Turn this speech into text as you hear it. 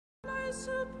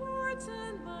support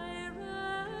and my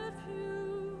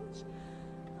refuge,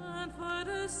 and for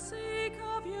the sake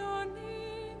of your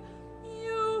name,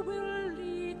 you will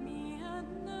lead me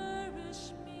and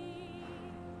nourish me.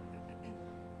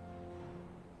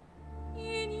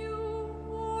 In you,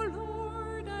 O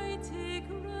Lord, I take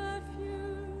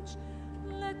refuge.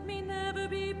 Let me never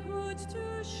be put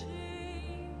to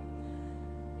shame.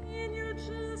 In your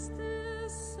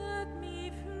justice, set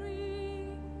me free.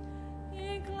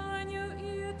 Incline your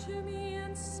ear to me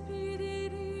and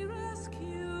speedily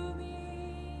rescue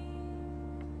me.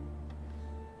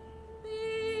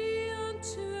 Be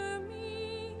unto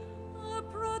me a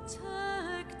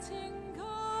protecting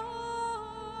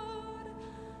God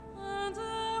and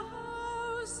a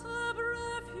house of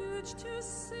refuge to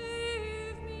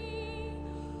save me.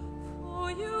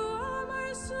 For you are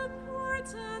my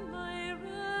support and my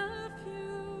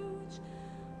refuge,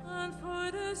 and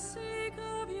for the sake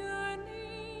of your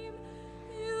name,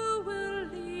 you will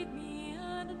lead me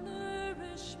and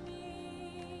nourish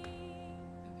me.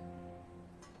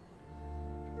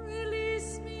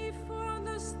 Release me from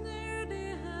the snare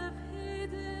they have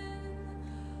hidden,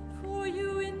 for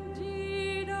you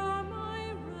indeed are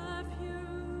my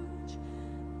refuge.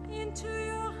 Into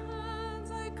your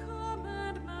hands I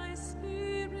command my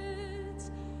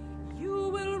spirit. You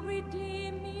will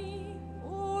redeem me,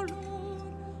 O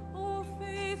Lord, O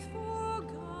faithful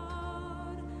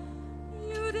God.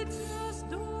 You detest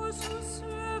those who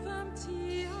serve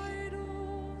empty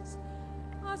idols.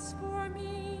 As for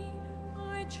me,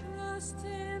 I trust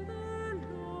in the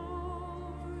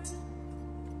Lord.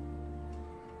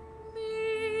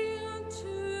 Be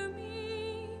unto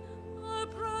me a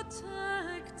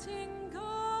protecting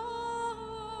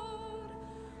God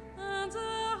and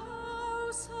a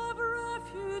house of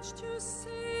refuge to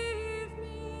save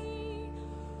me.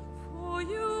 For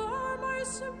you are my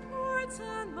support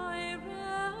and my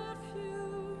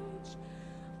refuge,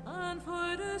 and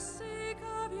for the sake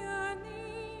of your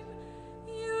name,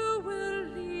 you will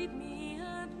lead me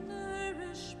and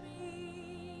nourish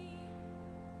me.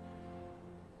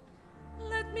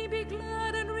 Let me be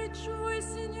glad and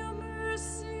rejoice in your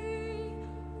mercy,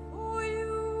 for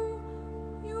you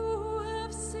who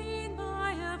have seen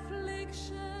my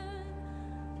affliction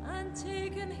and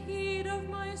taken heed of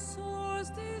my soul's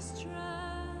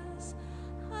distress,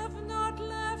 have not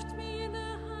left me in the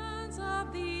hands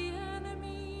of the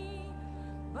enemy,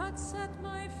 but set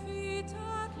my feet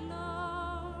at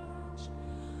large.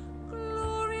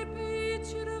 Glory be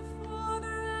to the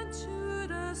Father and to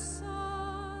the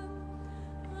Son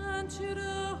and to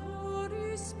the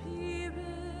Holy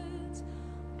Spirit,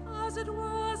 as it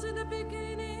was in the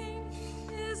beginning,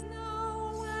 is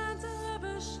now, and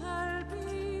ever shall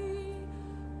be,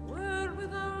 world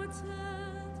without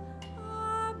end.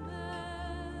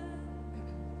 Amen.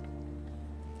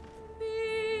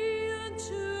 Be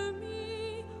unto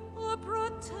me a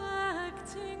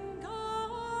protecting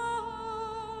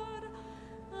God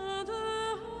and a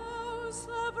house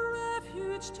of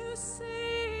refuge to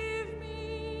save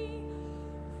me.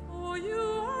 For you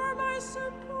are my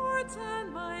support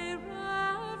and my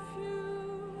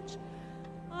refuge,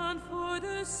 and for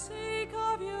the sake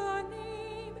of your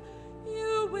name,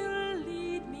 you will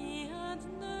lead me and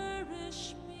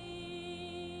nourish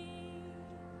me.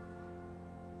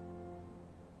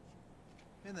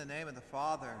 In the name of the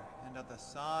Father, and of the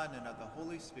Son, and of the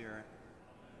Holy Spirit,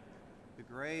 the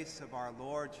grace of our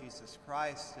Lord Jesus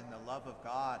Christ, and the love of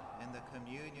God, and the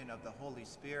communion of the Holy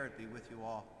Spirit be with you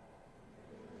all.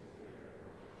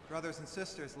 Brothers and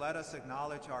sisters, let us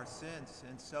acknowledge our sins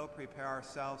and so prepare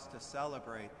ourselves to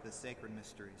celebrate the sacred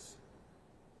mysteries.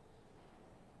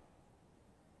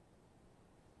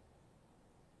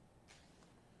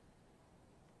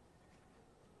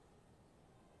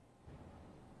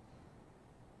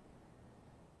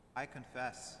 I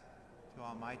confess to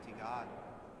Almighty God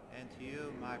and to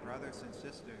you, my brothers and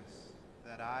sisters,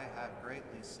 that I have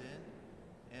greatly sinned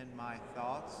in my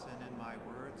thoughts and in my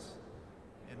words,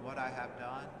 in what I have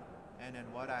done and in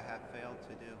what I have failed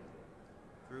to do,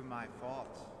 through my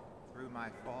fault, through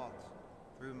my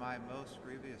most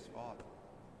grievous fault.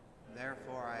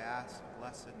 Therefore I ask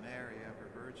Blessed Mary, ever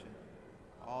Virgin,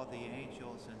 all the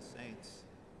angels and saints,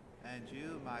 and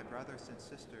you, my brothers and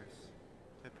sisters,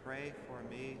 to pray for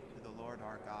me to the Lord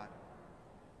our God.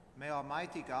 May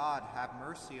Almighty God have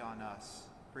mercy on us,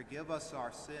 forgive us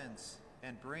our sins,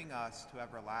 and bring us to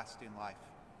everlasting life.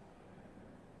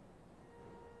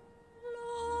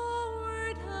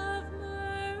 Lord, have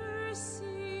mercy.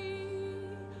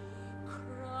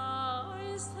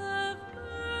 Christ, have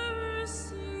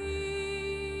mercy.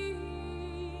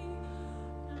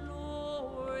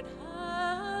 Lord,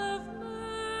 have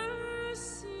mercy.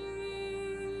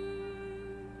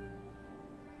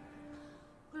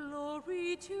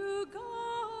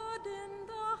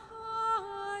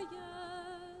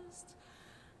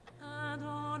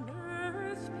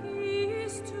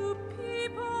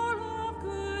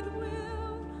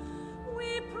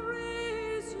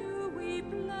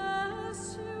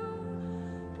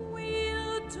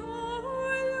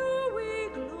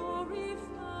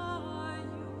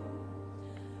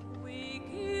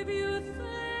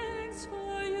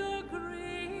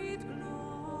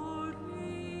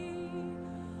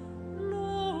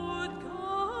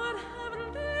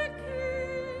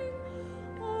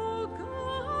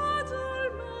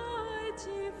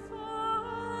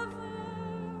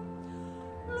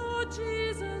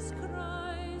 Jesus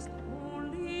Christ,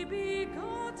 only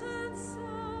begotten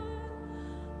Son,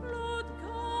 Lord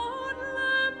God,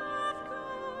 Lamb of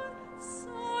God,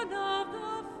 Son of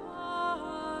the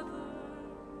Father,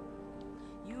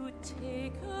 you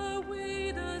take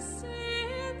away the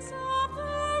sins of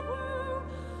the world,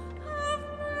 have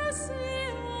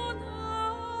mercy on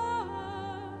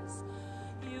us.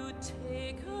 You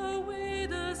take away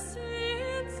the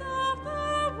sins of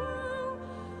the world,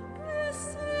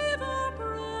 receive our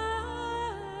prayer.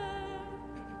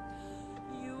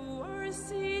 You are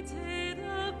seated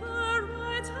at the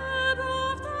right hand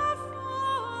of the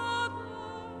Father,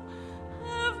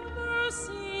 have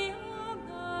mercy on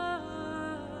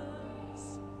us.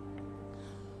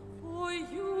 For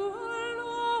you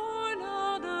alone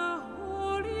are the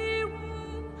Holy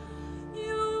One,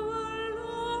 you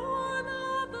alone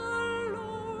are the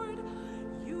Lord,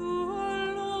 you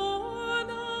alone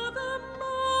are the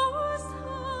Most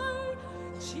High,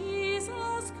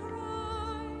 Jesus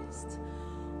Christ,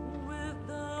 with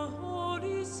the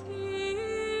Holy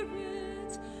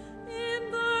Spirit, in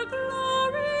the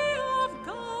glory of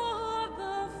God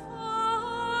the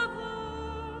Father.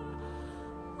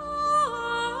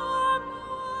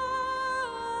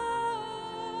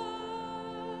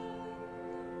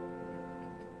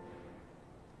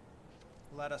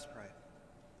 Let us pray.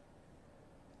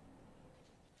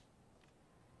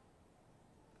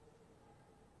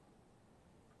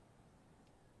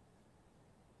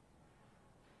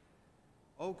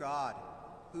 O God,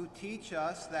 who teach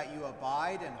us that you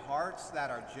abide in hearts that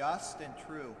are just and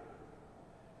true,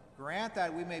 grant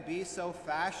that we may be so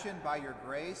fashioned by your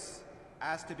grace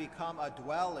as to become a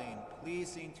dwelling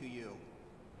pleasing to you.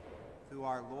 Through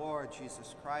our Lord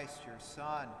Jesus Christ, your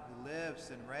Son, who lives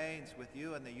and reigns with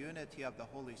you in the unity of the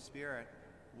Holy Spirit,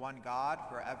 one God,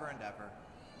 forever and ever.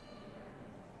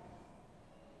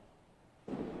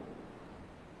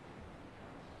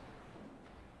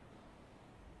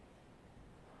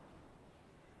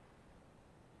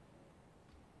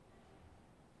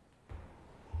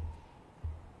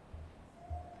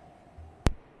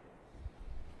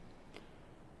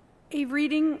 A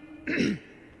reading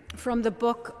from the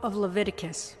book of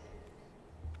Leviticus.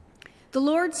 The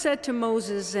Lord said to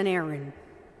Moses and Aaron,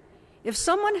 "If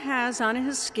someone has on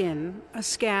his skin a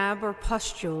scab or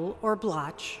pustule or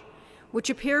blotch, which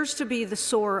appears to be the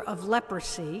sore of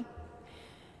leprosy,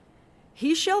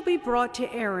 he shall be brought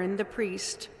to Aaron the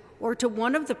priest or to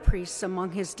one of the priests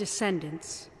among his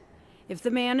descendants. If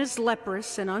the man is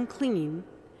leprous and unclean,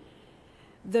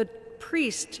 the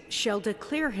priest shall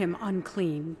declare him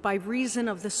unclean by reason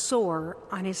of the sore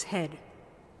on his head.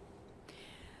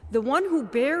 The one who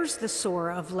bears the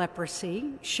sore of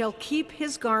leprosy shall keep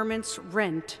his garments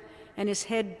rent and his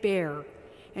head bare,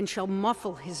 and shall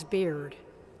muffle his beard.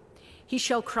 He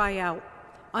shall cry out,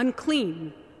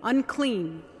 'Unclean,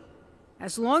 unclean.'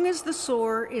 As long as the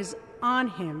sore is on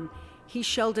him, he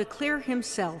shall declare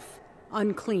himself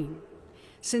unclean,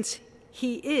 since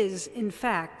he is in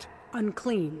fact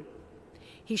unclean.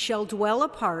 He shall dwell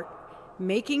apart,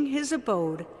 making his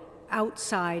abode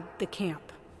outside the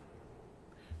camp."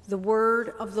 The word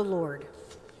of the Lord.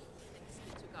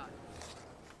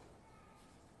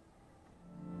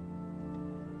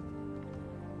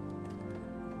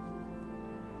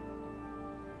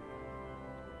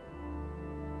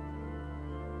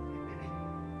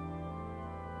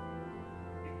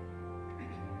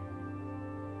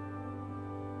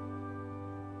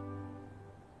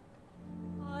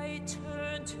 I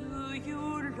turn to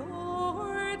you,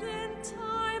 Lord, in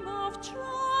time of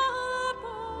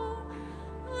trouble,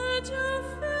 and you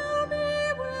fill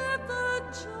me with the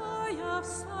joy of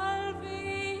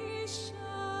salvation.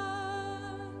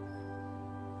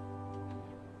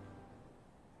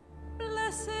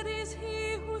 Blessed is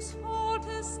he whose fault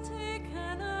is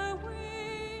taken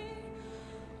away,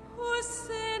 whose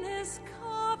sin is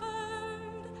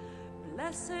covered.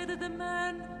 Blessed the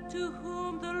man to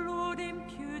whom the Lord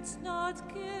imputes not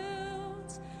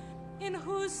guilt, in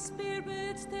whose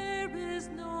spirit there is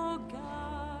no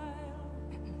guile.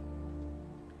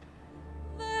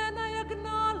 Then I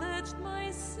acknowledged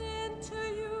my sin to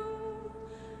you,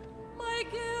 my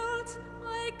guilt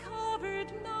I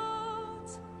covered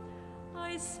not.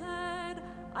 I said,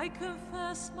 I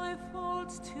confess my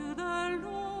faults to the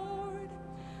Lord,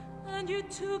 and you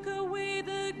took away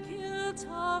the guilt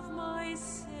of my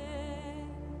sin.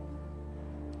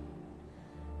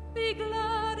 Be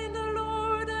glad in the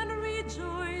Lord and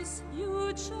rejoice,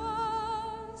 you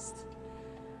just.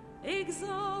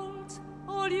 Exult,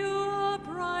 all you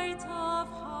upright of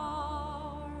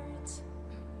heart.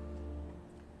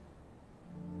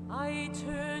 I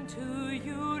turn to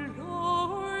you,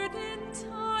 Lord, in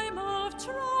time of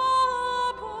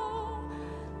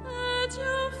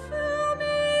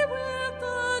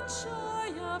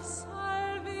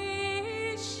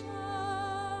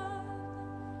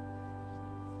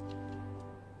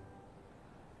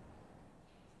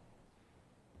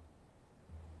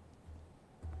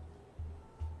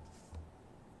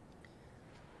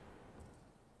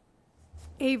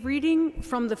A reading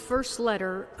from the first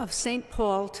letter of St.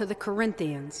 Paul to the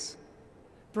Corinthians.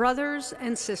 Brothers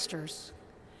and sisters,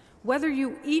 whether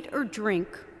you eat or drink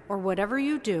or whatever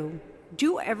you do,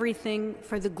 do everything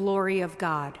for the glory of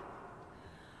God.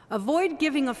 Avoid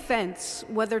giving offense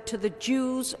whether to the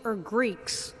Jews or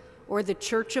Greeks or the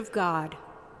Church of God,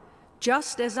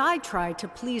 just as I try to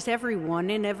please everyone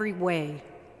in every way,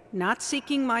 not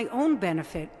seeking my own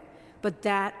benefit, but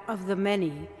that of the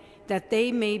many, that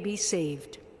they may be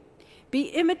saved. Be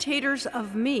imitators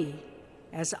of me,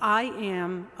 as I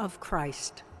am of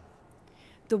Christ.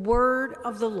 The word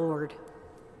of the Lord.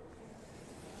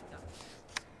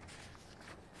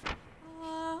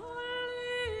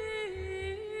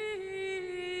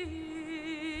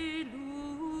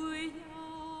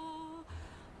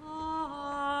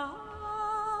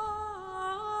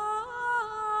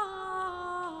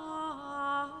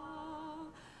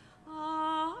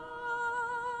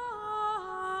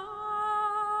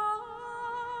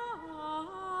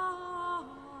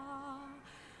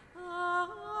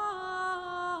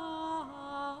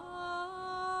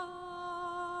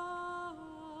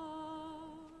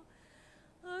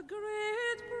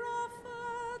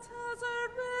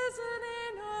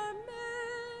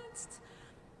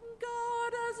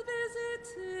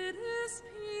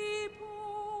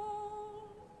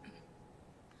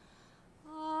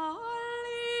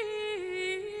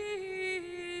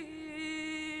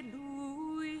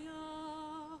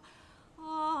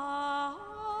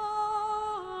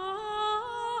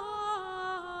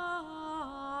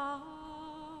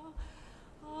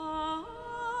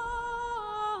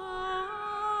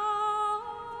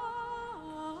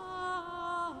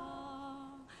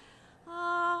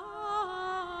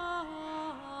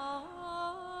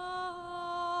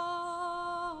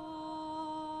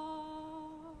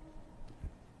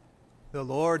 The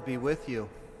Lord be with you.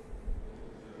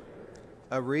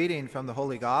 A reading from the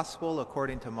Holy Gospel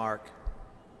according to Mark.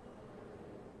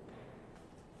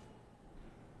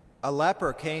 A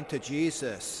leper came to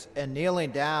Jesus and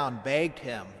kneeling down begged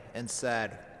him and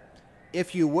said,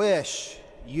 "If you wish,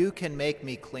 you can make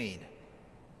me clean."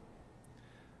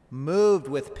 Moved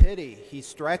with pity, he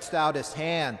stretched out his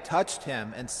hand, touched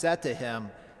him, and said to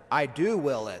him, "I do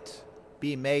will it.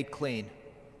 Be made clean."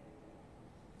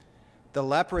 The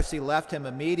leprosy left him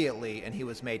immediately, and he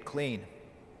was made clean.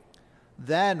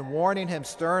 Then, warning him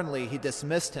sternly, he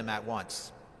dismissed him at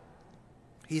once.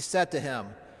 He said to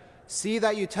him, "See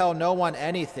that you tell no one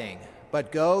anything, but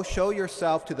go show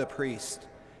yourself to the priest,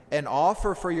 and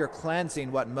offer for your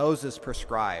cleansing what Moses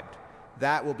prescribed.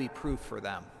 That will be proof for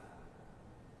them."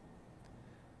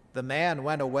 The man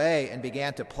went away and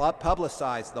began to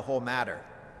publicize the whole matter.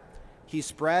 He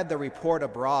spread the report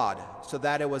abroad so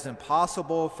that it was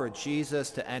impossible for Jesus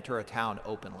to enter a town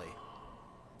openly.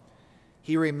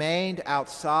 He remained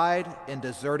outside in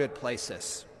deserted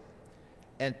places,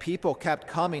 and people kept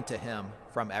coming to him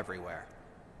from everywhere.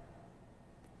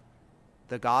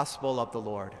 The Gospel of the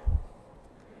Lord.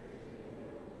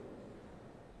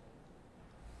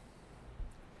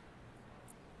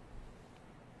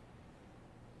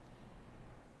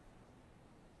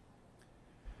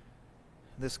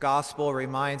 This gospel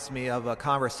reminds me of a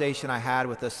conversation I had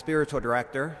with a spiritual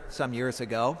director some years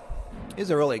ago.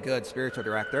 He's a really good spiritual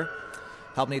director.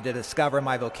 Helped me to discover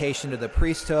my vocation to the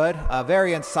priesthood.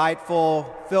 Very insightful,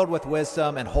 filled with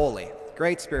wisdom, and holy.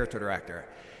 Great spiritual director.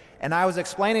 And I was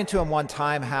explaining to him one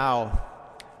time how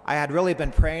I had really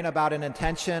been praying about an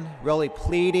intention, really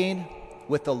pleading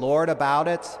with the Lord about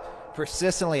it,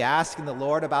 persistently asking the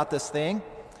Lord about this thing.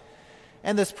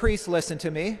 And this priest listened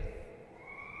to me.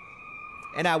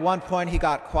 And at one point he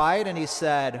got quiet and he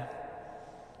said,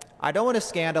 "I don't want to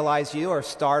scandalize you or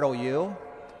startle you,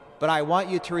 but I want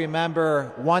you to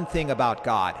remember one thing about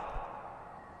God.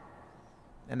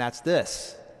 And that's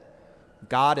this: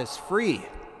 God is free.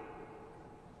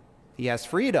 He has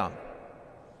freedom.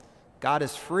 God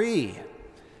is free.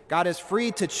 God is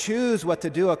free to choose what to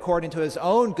do according to his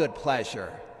own good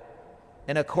pleasure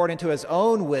and according to his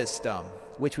own wisdom,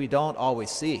 which we don't always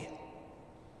see.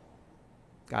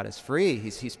 God is free.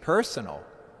 He's personal.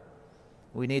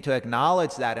 We need to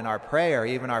acknowledge that in our prayer,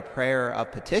 even our prayer of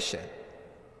petition.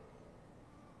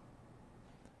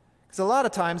 Because a lot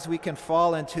of times we can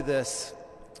fall into this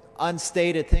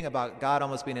unstated thing about God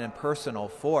almost being an impersonal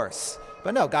force.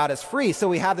 But no, God is free. So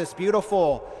we have this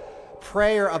beautiful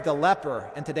prayer of the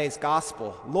leper in today's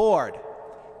gospel. Lord,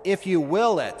 if you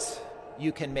will it,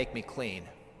 you can make me clean.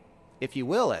 If you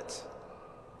will it,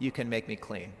 you can make me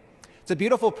clean. It's a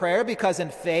beautiful prayer because in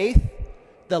faith,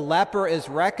 the leper is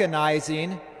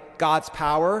recognizing God's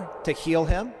power to heal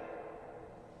him.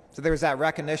 So there's that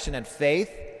recognition in faith.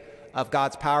 of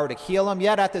God's power to heal him,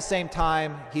 yet at the same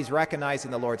time, he's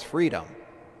recognizing the Lord's freedom.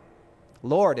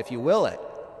 Lord, if you will it,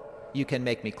 you can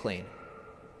make me clean.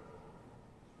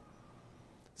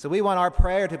 So we want our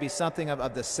prayer to be something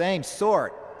of the same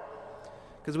sort,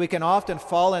 because we can often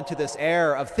fall into this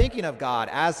error of thinking of God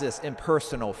as this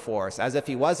impersonal force, as if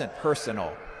he wasn't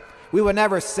personal. We would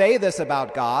never say this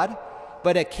about God,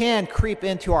 but it can creep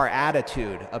into our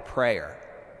attitude of prayer.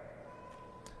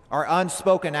 Our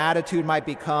unspoken attitude might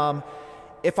become,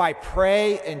 if I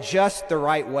pray in just the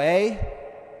right way,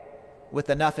 with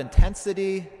enough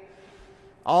intensity,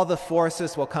 all the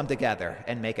forces will come together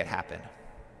and make it happen.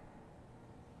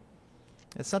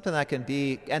 It's something that can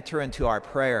enter into our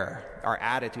prayer, our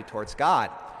attitude towards God.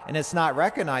 And it's not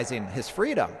recognizing his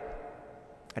freedom,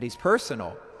 that he's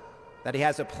personal, that he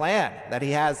has a plan, that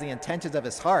he has the intentions of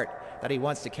his heart that he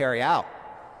wants to carry out.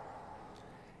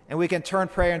 And we can turn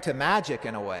prayer into magic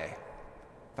in a way.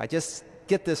 If I just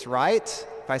get this right,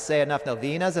 if I say enough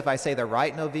novenas, if I say the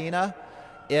right novena,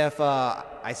 if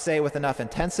I say with enough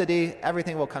intensity,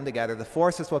 everything will come together, the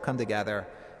forces will come together,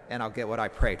 and I'll get what I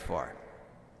prayed for.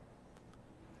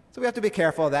 So we have to be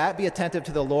careful of that, be attentive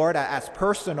to the Lord as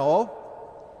personal,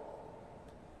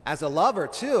 as a lover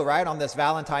too, right? On this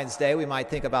Valentine's Day, we might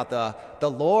think about the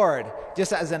Lord,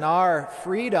 just as in our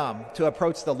freedom to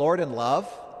approach the Lord in love.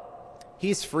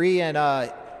 He's free in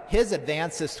his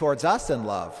advances towards us in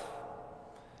love.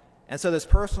 And so this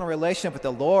personal relationship with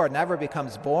the Lord never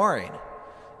becomes boring.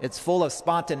 It's full of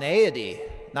spontaneity,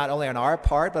 not only on our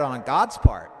part, but on God's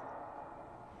part.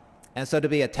 And so to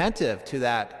be attentive to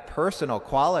that personal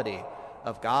quality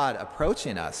of God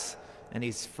approaching us, and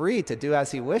he's free to do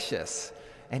as he wishes,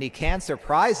 and he can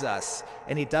surprise us,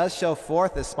 and he does show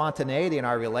forth the spontaneity in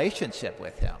our relationship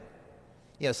with him.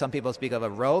 You know, some people speak of a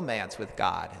romance with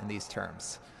God in these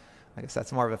terms. I guess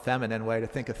that's more of a feminine way to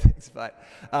think of things, but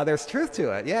there's truth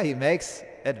to it. Yeah, he makes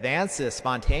advances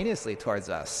spontaneously towards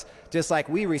us, just like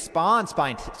we respond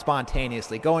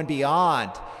spontaneously, going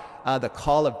beyond the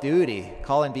call of duty,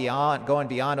 going beyond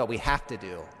what we have to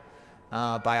do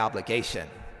by obligation,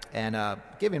 and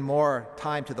giving more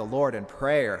time to the Lord in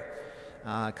prayer,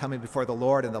 coming before the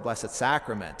Lord in the Blessed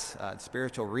Sacrament,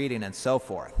 spiritual reading, and so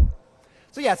forth.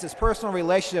 So yes, this personal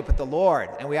relationship with the Lord,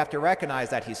 and we have to recognize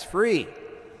that he's free.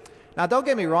 Now, don't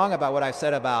get me wrong about what I've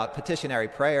said about petitionary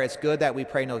prayer. It's good that we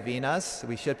pray novenas.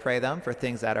 We should pray them for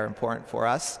things that are important for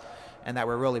us and that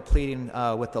we're really pleading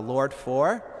with the Lord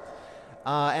for.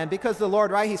 And because the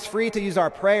Lord, right, he's free to use our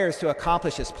prayers to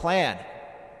accomplish his plan.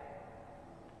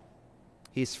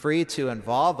 He's free to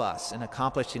involve us in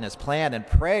accomplishing his plan, and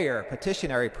prayer,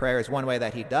 petitionary prayer, is one way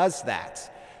that he does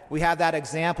that. We have that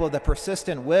example of the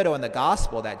persistent widow in the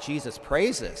gospel that Jesus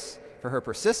praises for her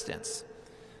persistence.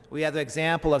 We have the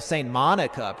example of St.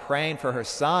 Monica praying for her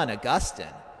son, Augustine.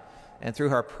 And through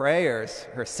her prayers,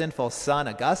 her sinful son,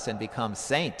 Augustine, becomes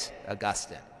Saint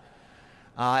Augustine.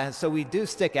 And so we do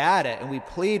stick at it, and we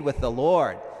plead with the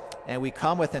Lord, and we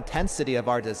come with intensity of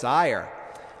our desire.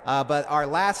 But our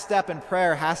last step in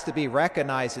prayer has to be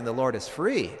recognizing the Lord is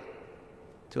free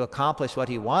to accomplish what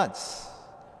he wants,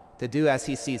 to do as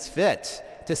he sees fit,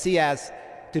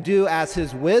 to do as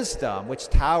his wisdom, which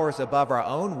towers above our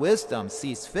own wisdom,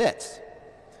 sees fit.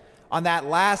 On that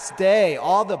last day,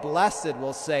 all the blessed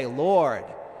will say, Lord,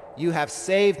 you have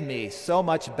saved me so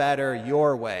much better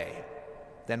your way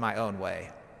than my own way.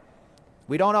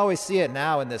 We don't always see it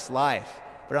now in this life,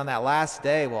 but on that last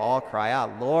day, we'll all cry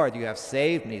out, Lord, you have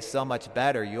saved me so much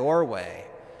better your way.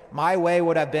 My way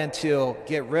would have been to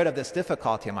get rid of this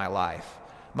difficulty in my life.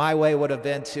 My way would have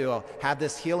been to have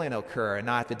this healing occur and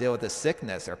not have to deal with this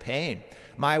sickness or pain.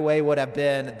 My way would have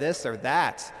been this or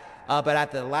that. But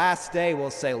at the last day,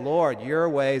 we'll say, Lord, your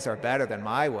ways are better than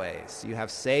my ways. You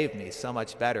have saved me so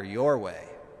much better your way.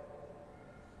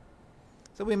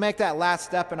 So we make that last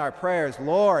step in our prayers.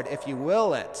 Lord, if you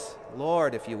will it,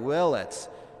 Lord, if you will it,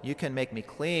 you can make me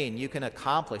clean. You can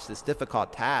accomplish this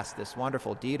difficult task, this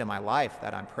wonderful deed in my life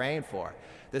that I'm praying for,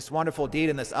 this wonderful deed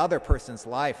in this other person's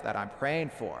life that I'm praying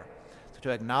for. So to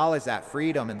acknowledge that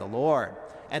freedom in the Lord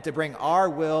and to bring our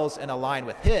wills in line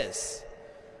with his,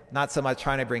 not so much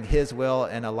trying to bring his will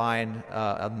in line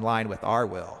with our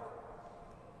will.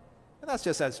 And that's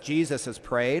just as Jesus has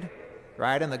prayed,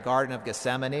 right, in the Garden of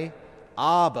Gethsemane.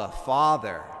 Abba,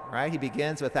 Father, right? He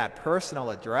begins with that personal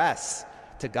address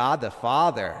to God the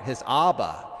Father, his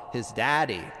Abba, his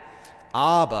daddy.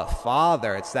 Abba,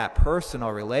 Father, it's that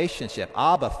personal relationship.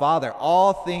 Abba, Father,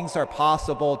 all things are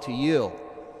possible to you.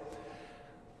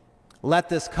 Let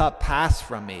this cup pass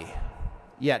from me,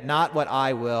 yet not what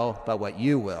I will, but what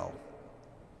you will.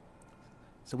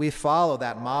 So we follow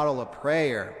that model of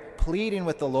prayer, pleading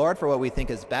with the Lord for what we think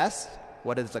is best,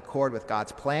 what is accord with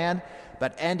God's plan,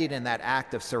 but ending in that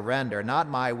act of surrender. Not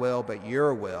my will, but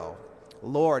your will.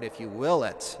 Lord, if you will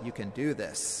it, you can do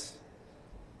this.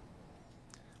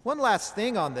 One last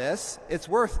thing on this, it's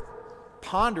worth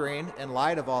pondering in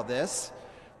light of all this.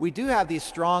 We do have these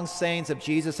strong sayings of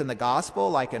Jesus in the gospel,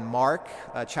 like in Mark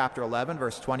chapter 11,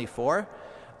 verse 24,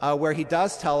 where he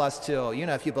does tell us to,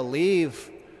 if you believe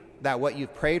that what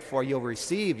you've prayed for you'll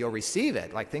receive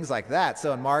it, like things like that.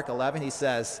 So in Mark 11, he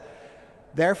says,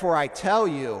 therefore I tell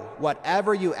you,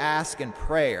 whatever you ask in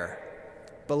prayer,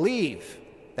 believe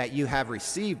that you have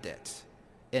received it,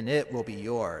 and it will be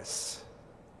yours.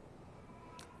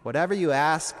 Whatever you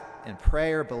ask in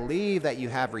prayer, believe that you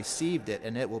have received it,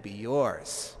 and it will be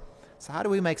yours. So how do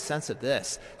we make sense of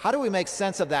this? How do we make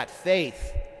sense of that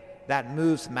faith that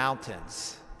moves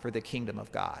mountains for the kingdom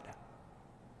of God?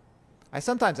 I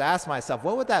sometimes ask myself,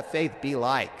 what would that faith be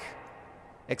like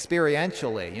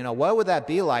experientially? What would that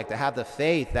be like to have the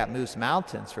faith that moves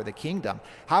mountains for the kingdom?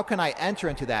 How can I enter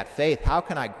into that faith? How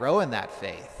can I grow in that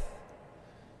faith?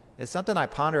 It's something I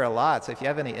ponder a lot, so if you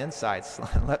have any insights,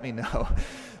 let me know.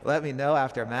 Let me know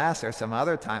after Mass or some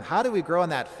other time. How do we grow in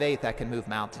that faith that can move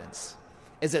mountains?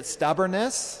 Is it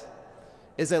stubbornness?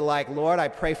 Is it like, Lord, I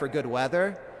pray for good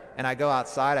weather, and I go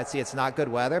outside, I see it's not good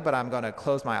weather, but I'm going to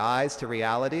close my eyes to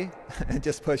reality and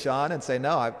just push on and say,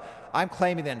 no, I'm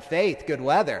claiming in faith good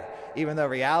weather, even though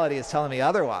reality is telling me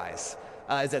otherwise.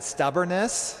 Is it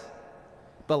stubbornness?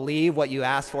 Believe what you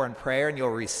ask for in prayer and you'll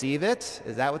receive it?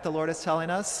 Is that what the Lord is telling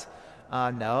us?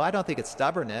 No, I don't think it's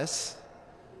stubbornness.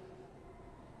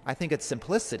 I think it's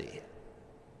simplicity.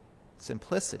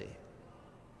 Simplicity.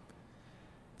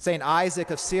 St.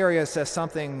 Isaac of Syria says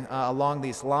something along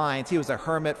these lines. He was a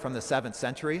hermit from the 7th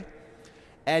century.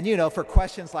 And, for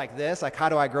questions like this, like how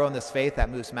do I grow in this faith that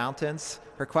moves mountains?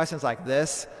 For questions like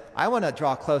this, I want to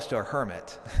draw close to a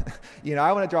hermit.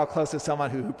 I want to draw close to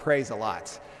someone who prays a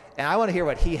lot. And I want to hear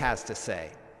what he has to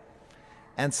say.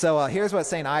 And so here's what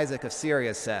St. Isaac of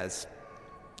Syria says.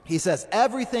 He says,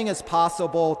 everything is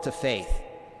possible to faith.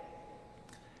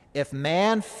 If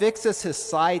man fixes his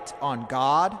sight on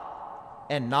God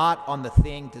and not on the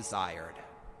thing desired.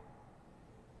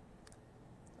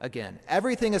 Again,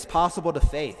 everything is possible to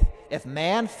faith if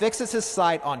man fixes his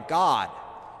sight on God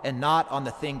and not on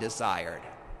the thing desired.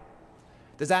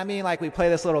 Does that mean like we play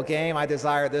this little game, I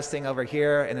desire this thing over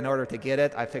here, and in order to get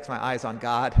it, I fix my eyes on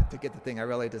God to get the thing I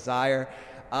really desire?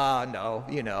 No,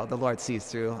 the Lord sees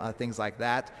through things like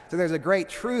that. So there's a great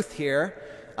truth here.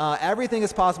 Everything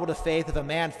is possible to faith if a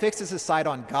man fixes his sight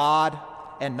on God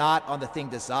and not on the thing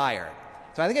desired.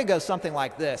 So I think it goes something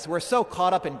like this. We're so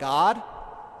caught up in God,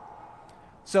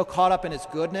 so caught up in his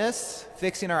goodness,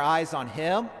 fixing our eyes on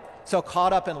him, so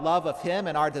caught up in love of him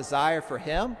and our desire for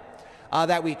him,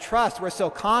 that we trust, we're so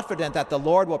confident that the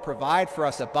Lord will provide for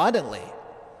us abundantly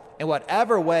in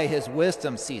whatever way his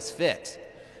wisdom sees fit.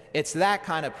 It's that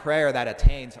kind of prayer that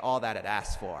attains all that it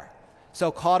asks for. So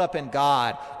caught up in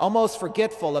God, almost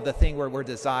forgetful of the thing we're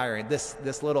desiring,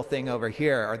 this little thing over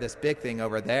here or this big thing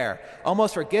over there.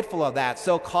 Almost forgetful of that,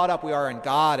 so caught up we are in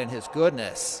God and his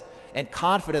goodness, and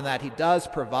confident that he does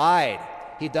provide.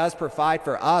 He does provide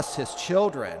for us, his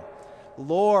children.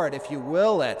 Lord, if you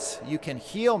will it, you can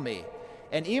heal me.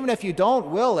 And even if you don't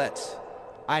will it,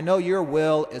 I know your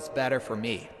will is better for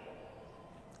me.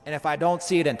 And if I don't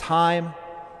see it in time,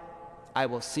 I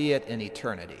will see it in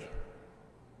eternity.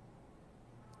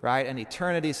 Right? In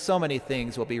eternity, so many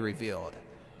things will be revealed.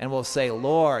 And we'll say,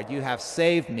 Lord, you have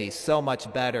saved me so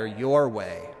much better your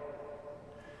way.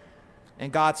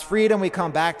 In God's freedom, we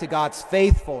come back to God's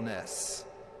faithfulness.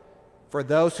 For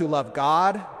those who love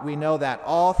God, we know that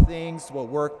all things will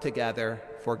work together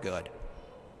for good.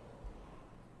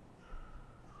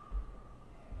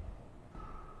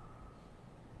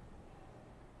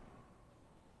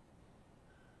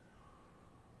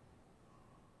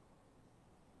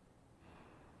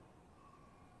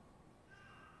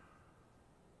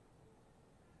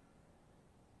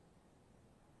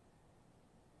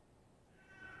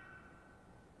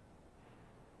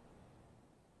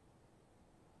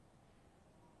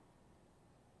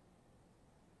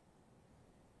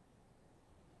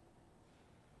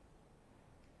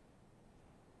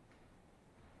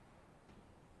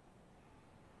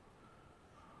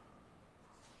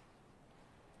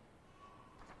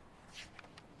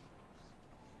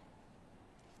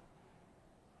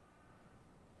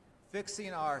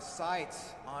 Fixing our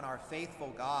sights on our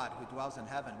faithful God who dwells in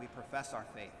heaven, we profess our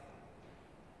faith.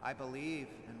 I believe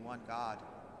in one God,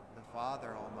 the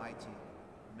Father Almighty,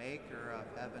 maker of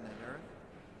heaven and earth,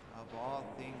 of all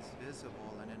things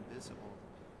visible and invisible.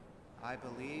 I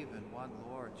believe in one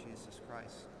Lord Jesus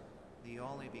Christ, the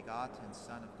only begotten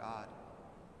Son of God,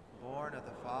 born of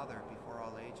the Father before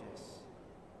all ages,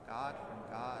 God from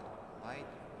God, light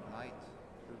from light,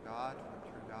 true God from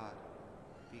true God,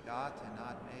 begotten and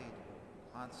not made,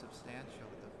 consubstantial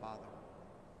with the Father.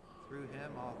 Through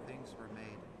him all things were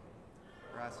made.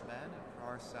 For us men and for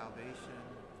our salvation,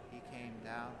 he came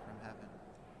down from heaven,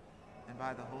 and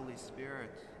by the Holy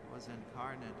Spirit was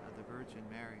incarnate of the Virgin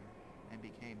Mary and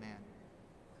became man.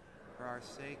 For our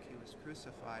sake he was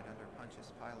crucified under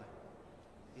Pontius Pilate.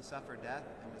 He suffered death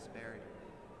and was buried,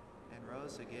 and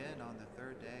rose again on the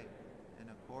third day in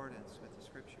accordance with the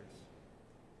Scriptures.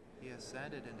 He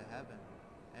ascended into heaven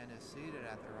and is seated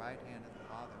at the right hand of the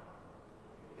Father.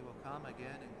 He will come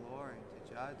again in glory to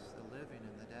judge the living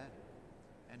and the dead,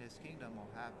 and his kingdom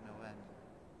will have no end.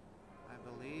 I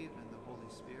believe in the Holy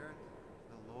Spirit,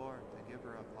 the Lord, the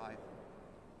giver of life,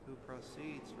 who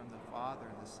proceeds from the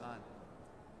Father and the Son,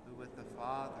 who with the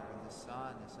Father and the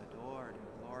Son is adored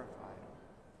and glorified,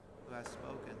 who has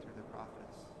spoken through the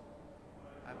prophets.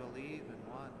 I believe in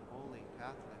one holy,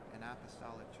 Catholic, and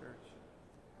apostolic church.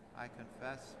 I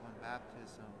confess one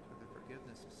baptism for the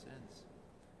forgiveness of sins.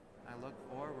 I look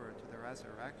forward to the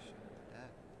resurrection of the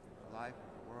dead, the life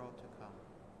of the world to come.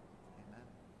 Amen.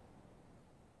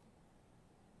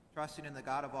 Trusting in the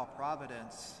God of all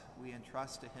providence, we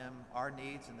entrust to him our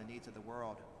needs and the needs of the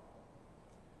world.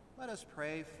 Let us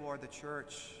pray for the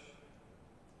church,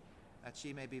 that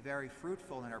she may be very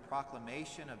fruitful in her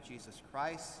proclamation of Jesus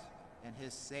Christ and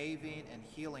his saving and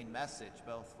healing message,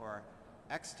 both for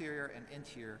exterior and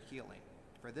interior healing.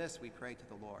 For this we pray to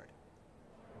the Lord.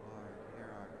 Lord, hear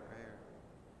our prayer.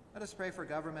 Let us pray for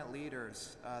government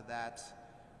leaders that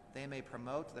they may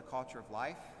promote the culture of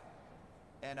life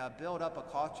and build up a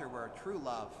culture where true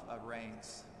love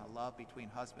reigns, a love between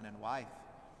husband and wife.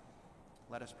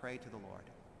 Let us pray to the Lord.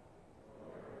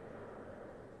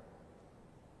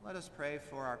 Let us pray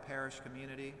for our parish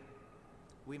community.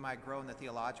 We might grow in the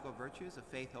theological virtues of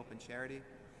faith, hope, and charity,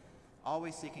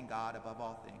 always seeking God above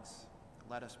all things.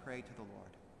 Let us pray to the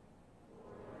Lord.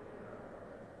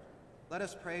 Let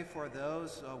us pray for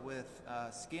those with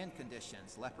skin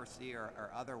conditions, leprosy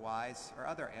or otherwise, or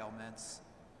other ailments,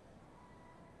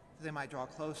 that they might draw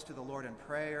close to the Lord in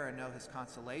prayer and know his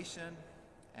consolation,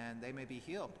 and they may be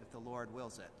healed if the Lord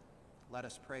wills it. Let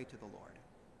us pray to the Lord.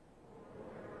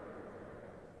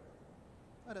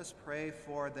 Let us pray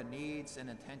for the needs and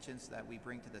intentions that we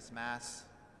bring to this Mass,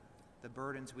 the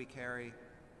burdens we carry,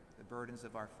 the burdens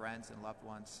of our friends and loved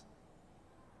ones,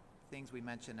 things we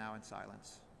mention now in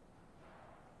silence.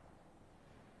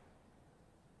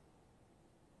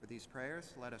 For these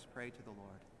prayers, let us pray to the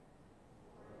Lord.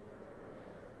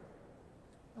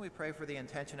 And we pray for the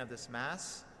intention of this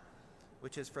Mass,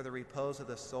 which is for the repose of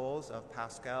the souls of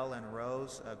Pascal and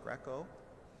Rose Greco.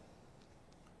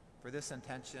 For this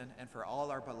intention and for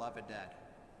all our beloved dead,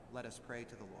 let us pray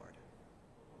to the Lord.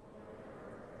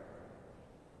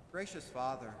 Gracious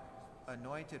Father,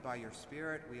 anointed by your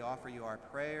Spirit, we offer you our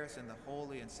prayers in the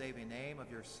holy and saving name of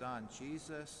your Son,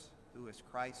 Jesus, who is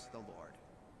Christ the Lord.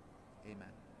 Amen.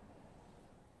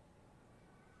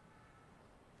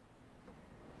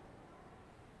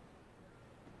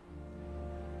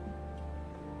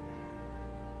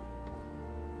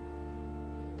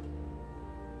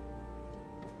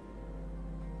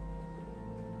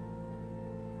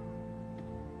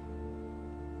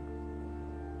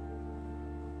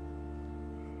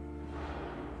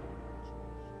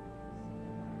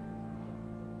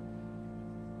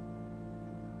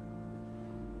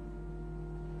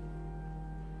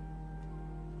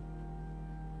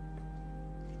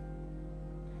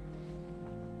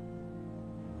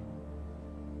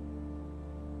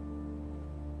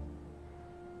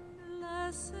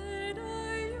 Blessed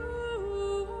are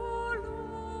you, O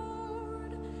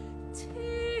Lord.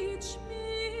 Teach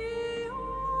me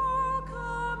your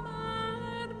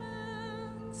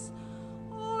commandments.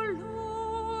 O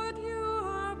Lord, you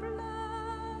are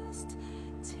blessed.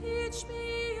 Teach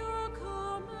me your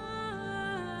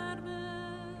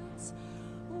commandments.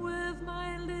 With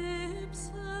my lips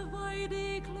have I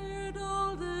declared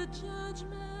all the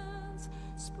judgments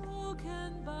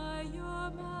spoken by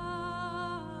your mouth.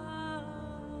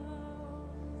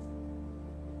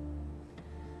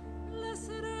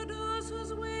 Blessed are those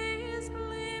whose way is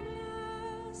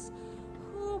blameless,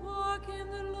 who walk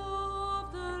in the law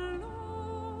of the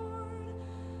Lord.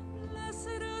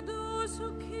 Blessed are those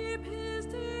who keep his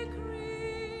decrees.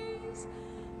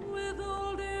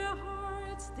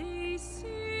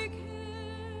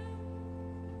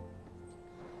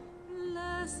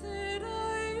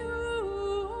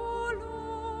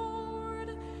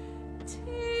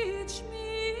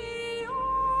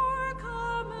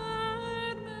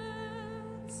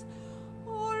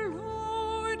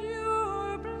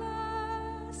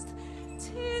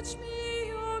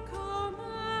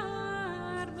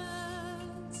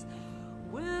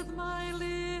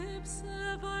 lips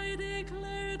have I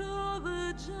declared all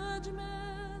the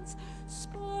judgments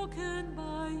spoken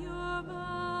by your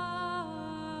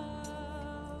mouth.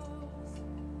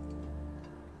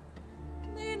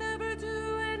 They never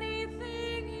do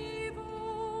anything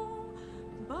evil,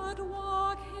 but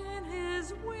walk in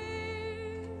his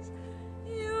ways.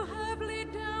 You have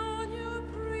laid down your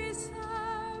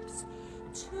precepts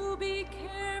to be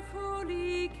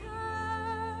carefully kept.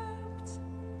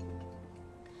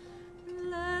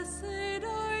 Blessed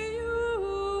are you,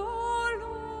 O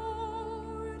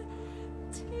Lord.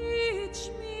 Teach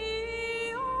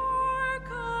me your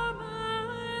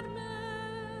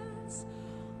commandments.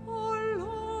 O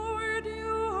Lord,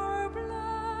 you are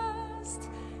blessed.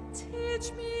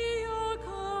 Teach me your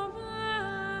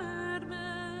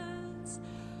commandments.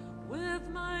 With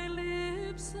my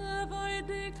lips have I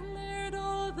declared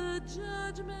all the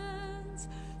judgments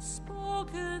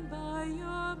spoken by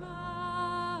your mouth.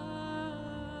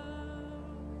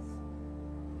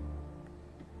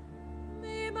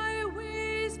 May my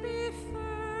ways be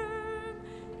firm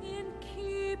in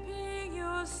keeping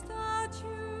your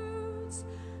statutes,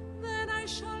 then I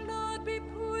shall not be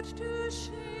put to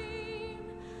shame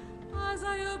as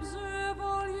I observe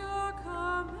all your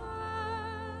commands.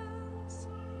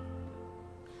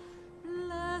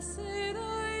 Blessed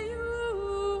are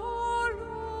you, O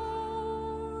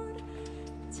Lord.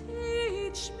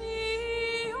 Teach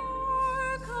me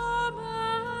your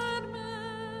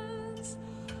commandments.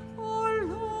 O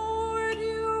Lord,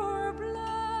 you are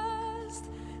blessed.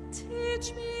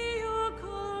 Teach me your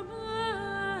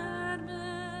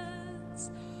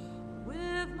commandments.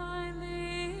 With my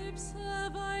lips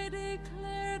have I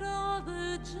declared all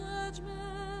the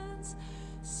judgments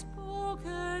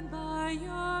spoken by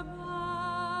your mouth.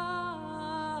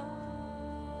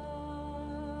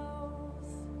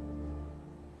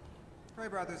 Pray,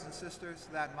 brothers and sisters,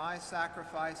 that my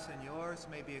sacrifice and yours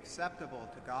may be acceptable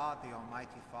to God, the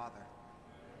Almighty Father.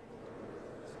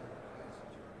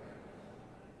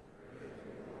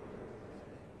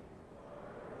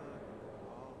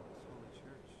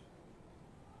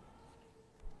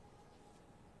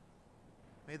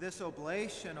 May this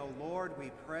oblation, O Lord, we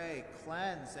pray,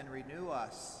 cleanse and renew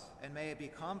us, and may it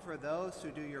become for those who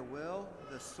do your will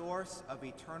the source of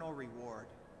eternal reward.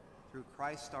 Through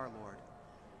Christ our Lord.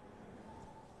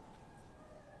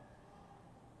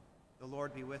 The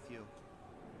Lord be with you.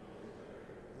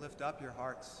 Lift up your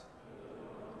hearts.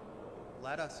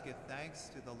 Let us give thanks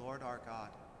to the Lord our God.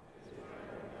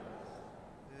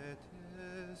 It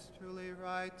is truly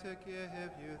right to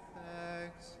give you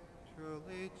thanks,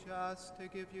 truly just to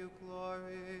give you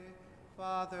glory,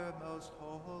 Father most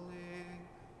holy,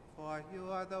 for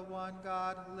you are the one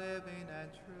God, living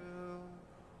and true,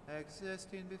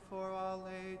 existing before all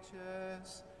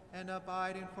ages, and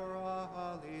abiding for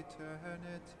all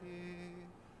eternity,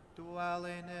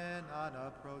 dwelling in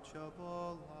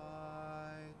unapproachable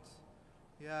light.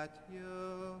 Yet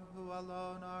you, who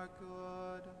alone are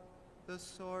good, the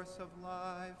source of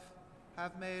life,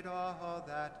 have made all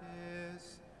that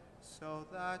is, so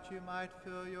that you might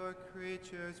fill your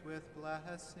creatures with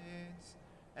blessings,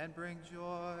 and bring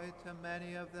joy to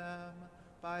many of them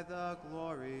by the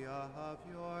glory of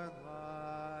your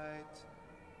light.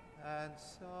 And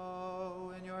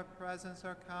so in your presence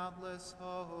are countless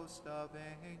hosts of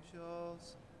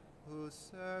angels, who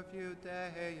serve you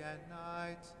day and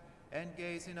night, and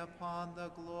gazing upon the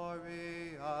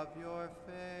glory of your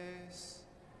face,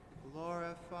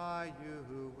 glorify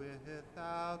you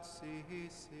without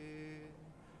ceasing.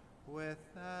 With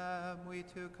them we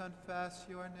too confess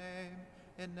your name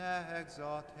in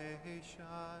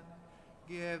exaltation,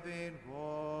 giving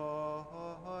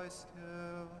voice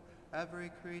to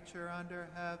every creature under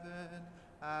heaven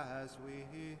as we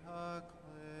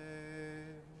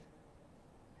acclaim.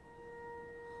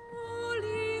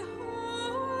 Holy,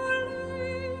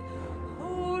 holy,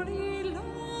 holy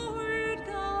Lord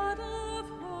God of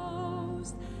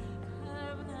hosts,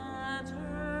 heaven and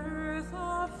earth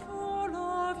are full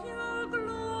of your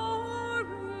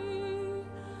glory.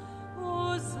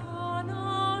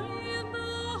 Hosanna in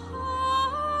the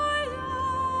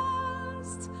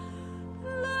highest.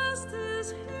 Blessed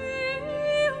is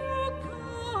he who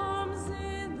comes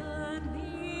in the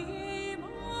name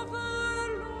of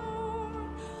the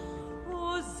Lord.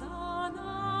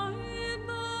 Hosanna in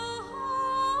the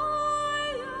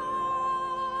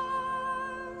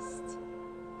highest.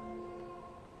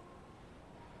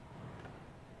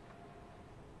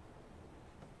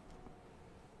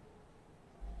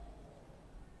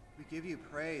 We give you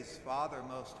praise, Father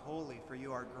most holy, for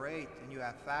you are great, and you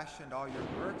have fashioned all your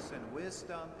works in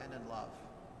wisdom and in love.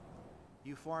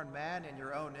 You formed man in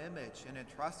your own image and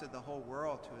entrusted the whole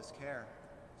world to his care,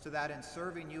 so that in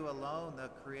serving you alone, the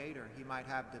Creator, he might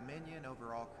have dominion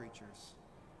over all creatures.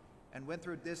 And when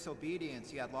through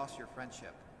disobedience he had lost your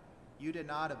friendship, you did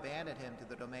not abandon him to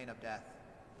the domain of death,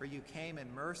 for you came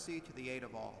in mercy to the aid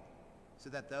of all, so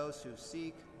that those who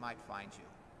seek might find you.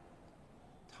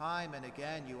 Time and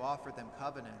again you offered them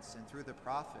covenants, and through the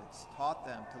prophets taught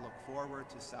them to look forward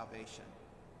to salvation.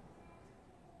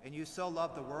 And you so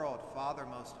loved the world, Father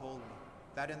most holy,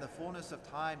 that in the fullness of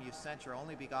time you sent your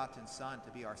only begotten Son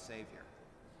to be our Savior.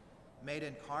 Made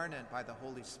incarnate by the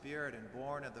Holy Spirit and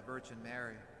born of the Virgin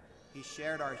Mary, he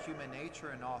shared our human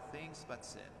nature in all things but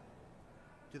sin.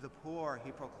 To the poor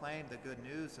he proclaimed the good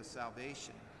news of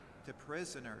salvation, to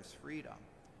prisoners freedom,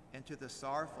 and to the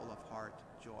sorrowful of heart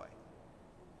joy.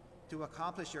 To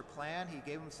accomplish your plan, he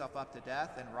gave himself up to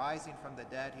death, and rising from the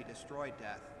dead, he destroyed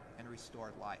death and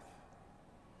restored life.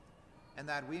 And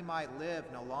that we might live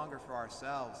no longer for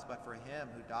ourselves, but for him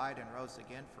who died and rose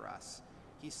again for us,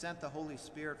 he sent the Holy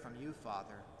Spirit from you,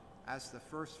 Father, as the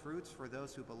first fruits for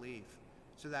those who believe,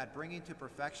 so that bringing to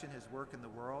perfection his work in the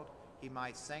world, he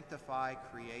might sanctify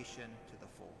creation to the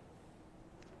full.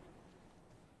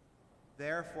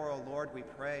 Therefore, O Lord, we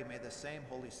pray, may the same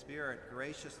Holy Spirit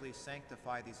graciously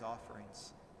sanctify these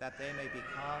offerings, that they may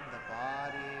become the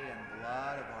body and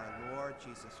blood of our Lord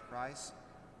Jesus Christ,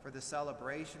 for the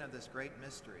celebration of this great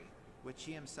mystery, which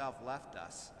he himself left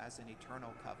us as an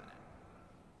eternal covenant.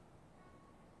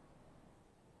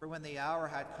 For when the hour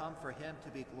had come for him to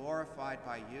be glorified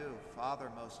by you, Father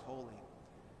most holy,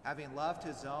 having loved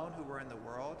his own who were in the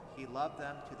world, he loved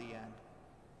them to the end.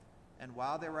 And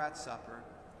while they were at supper,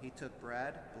 he took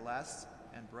bread, blessed,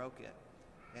 and broke it,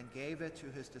 and gave it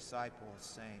to his disciples,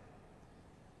 saying,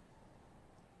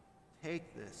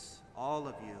 "Take this, all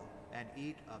of you, and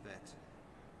eat of it,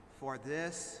 for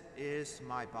this is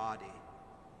my body,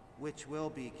 which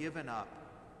will be given up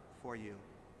for you."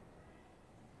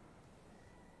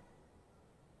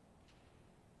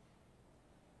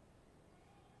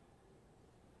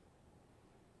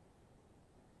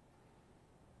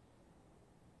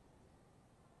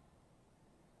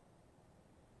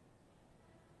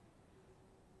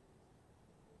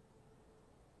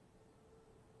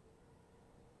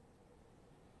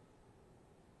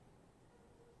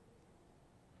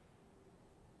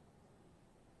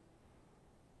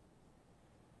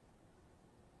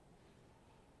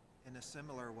 In a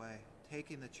similar way,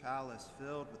 taking the chalice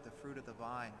filled with the fruit of the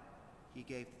vine, he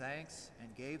gave thanks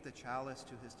and gave the chalice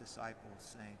to his disciples,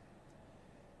 saying,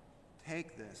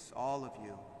 "Take this, all of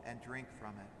you, and drink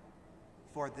from it,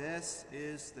 for this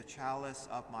is the chalice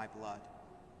of my blood,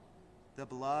 the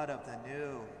blood of the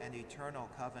new and eternal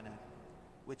covenant,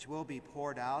 which will be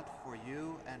poured out for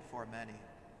you and for many,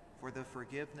 for the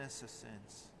forgiveness of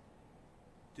sins.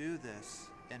 Do this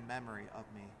in memory of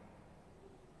me."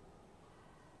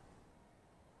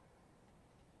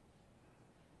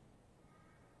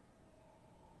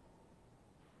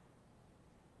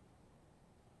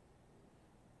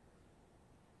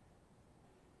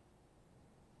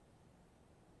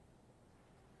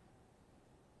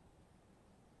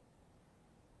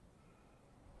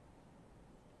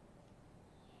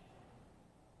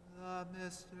 The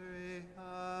mystery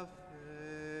of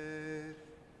faith.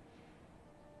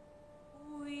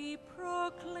 We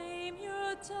proclaim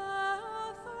your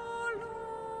death, O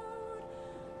Lord,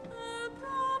 and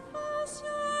profess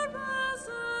your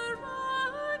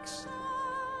resurrection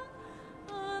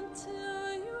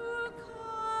until you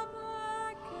come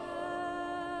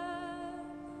again.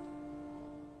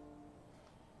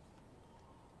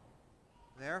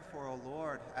 Therefore, O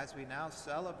Lord, as we now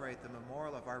celebrate the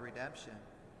memorial of our redemption,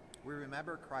 we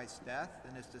remember Christ's death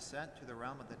and his descent to the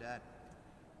realm of the dead.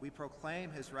 We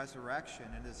proclaim his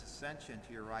resurrection and his ascension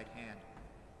to your right hand.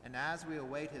 And as we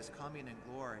await his coming in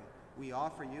glory, we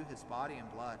offer you his body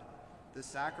and blood, the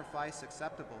sacrifice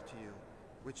acceptable to you,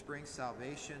 which brings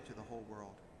salvation to the whole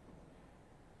world.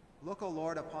 Look, O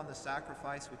Lord, upon the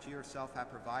sacrifice which you yourself have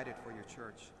provided for your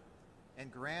church,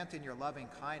 and grant in your loving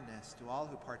kindness to all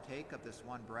who partake of this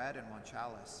one bread and one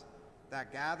chalice,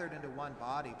 that gathered into one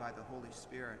body by the Holy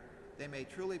Spirit, they may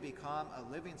truly become a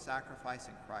living sacrifice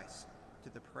in Christ, to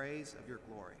the praise of your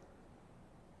glory.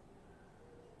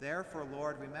 Therefore,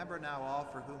 Lord, remember now all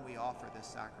for whom we offer this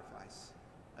sacrifice,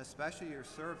 especially your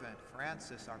servant,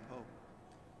 Francis, our Pope,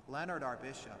 Leonard, our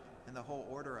Bishop, and the whole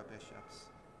order of bishops,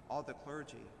 all the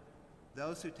clergy,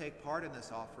 those who take part in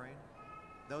this offering,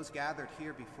 those gathered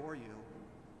here before you,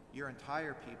 your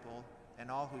entire people,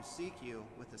 and all who seek you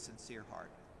with a sincere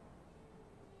heart.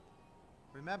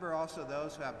 Remember also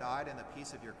those who have died in the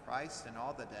peace of your Christ, and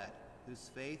all the dead, whose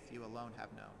faith you alone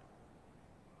have known.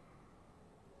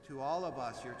 To all of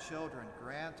us, your children,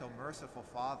 grant, O merciful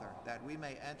Father, that we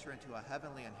may enter into a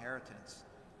heavenly inheritance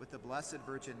with the Blessed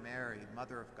Virgin Mary,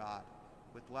 Mother of God,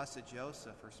 with blessed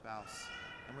Joseph, her spouse,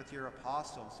 and with your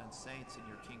apostles and saints in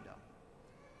your kingdom.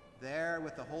 There,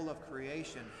 with the whole of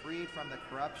creation, freed from the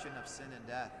corruption of sin and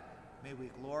death, may we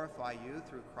glorify you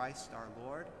through Christ our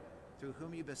Lord, through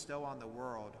whom you bestow on the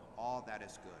world all that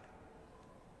is good.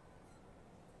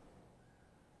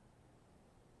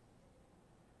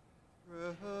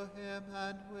 Through him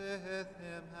and with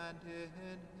him and in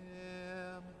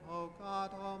him, O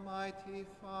God, Almighty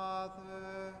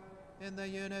Father, in the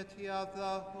unity of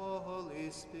the Holy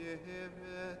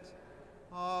Spirit,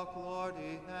 all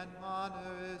glory and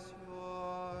honor is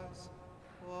yours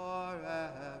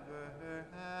forever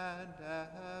and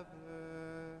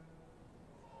ever.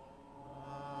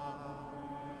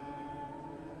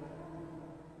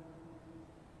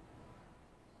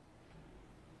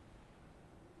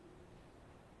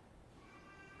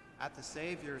 At the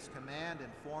Savior's command,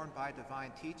 informed by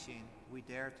divine teaching, we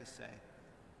dare to say,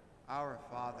 Our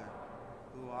Father,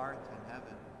 who art in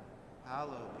heaven,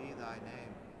 hallowed be thy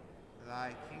name.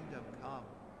 Thy kingdom come,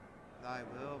 thy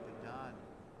will be done,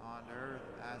 on earth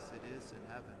as it is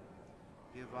in heaven.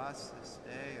 Give us this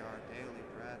day our daily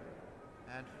bread,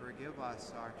 and forgive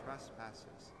us our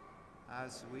trespasses,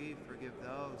 as we forgive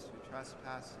those who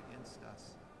trespass against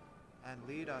us. And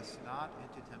lead us not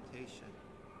into temptation,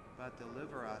 but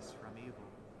deliver us from evil.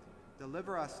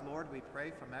 Deliver us, Lord, we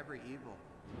pray, from every evil.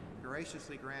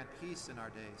 Graciously grant peace in our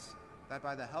days, that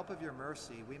by the help of your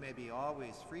mercy we may be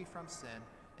always free from sin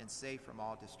and safe from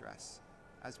all distress,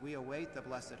 as we await the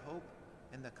blessed hope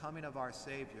in the coming of our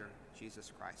Savior,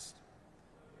 Jesus Christ.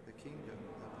 The kingdom,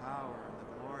 the power, and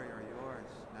the glory are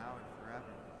yours, now and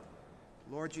forever.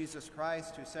 Lord Jesus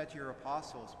Christ, who said to your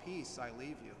apostles, Peace I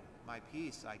leave you, my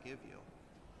peace I give you.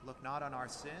 Look not on our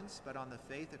sins, but on the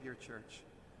faith of your church,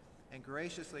 and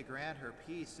graciously grant her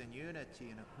peace and unity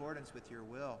in accordance with your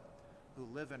will, who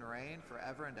live and reign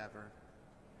forever and ever.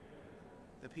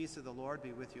 The peace of the Lord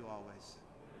be with you always.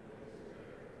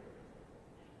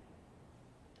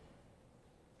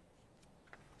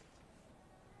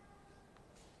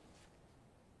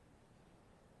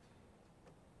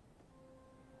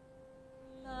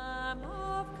 Lamb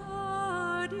of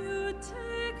God, you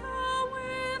take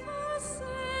away the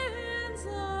sins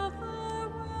of the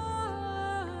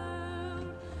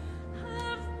world.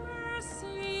 Have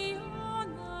mercy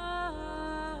on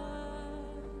us.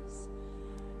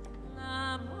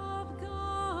 Lamb of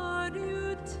God,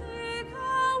 you take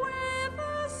away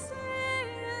the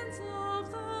sins of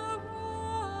the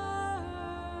world.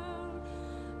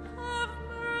 Have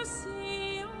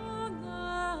mercy on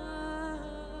us.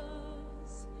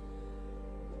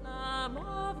 Lamb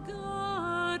of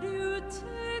God, you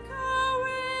take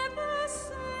away the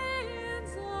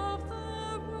sins of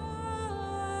the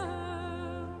world.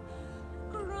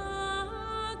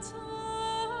 Grant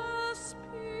us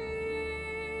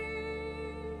peace.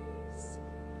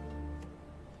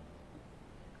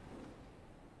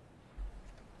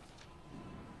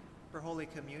 For Holy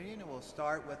Communion, we'll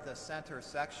start with the center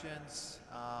sections,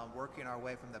 working our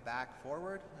way from the back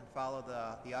forward, and follow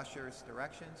the usher's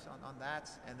directions on that.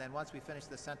 And then once we finish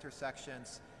the center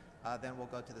sections, then we'll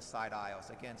go to the side aisles,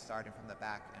 again starting from the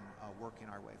back and working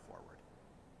our way forward.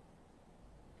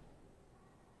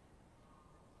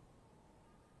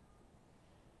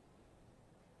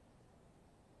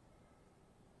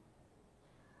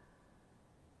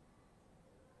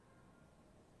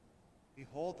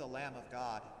 Behold the Lamb of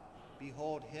God.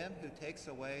 Behold him who takes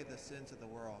away the sins of the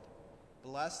world.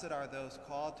 Blessed are those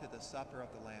called to the supper of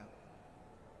the Lamb.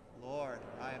 Lord,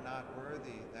 I am not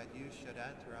worthy that you should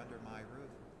enter under my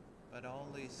roof, but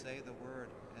only say the word,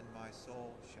 and my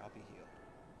soul shall be healed.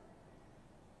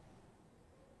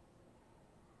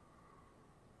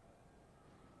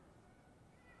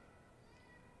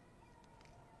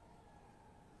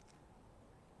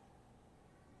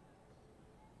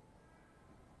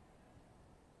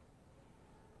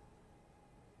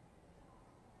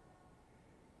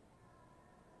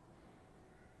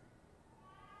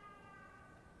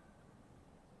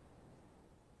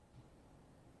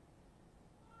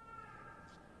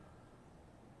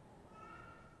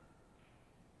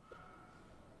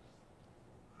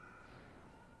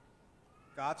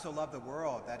 God so loved the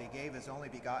world that he gave his only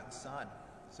begotten Son,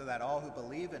 so that all who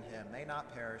believe in him may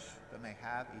not perish, but may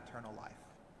have eternal life.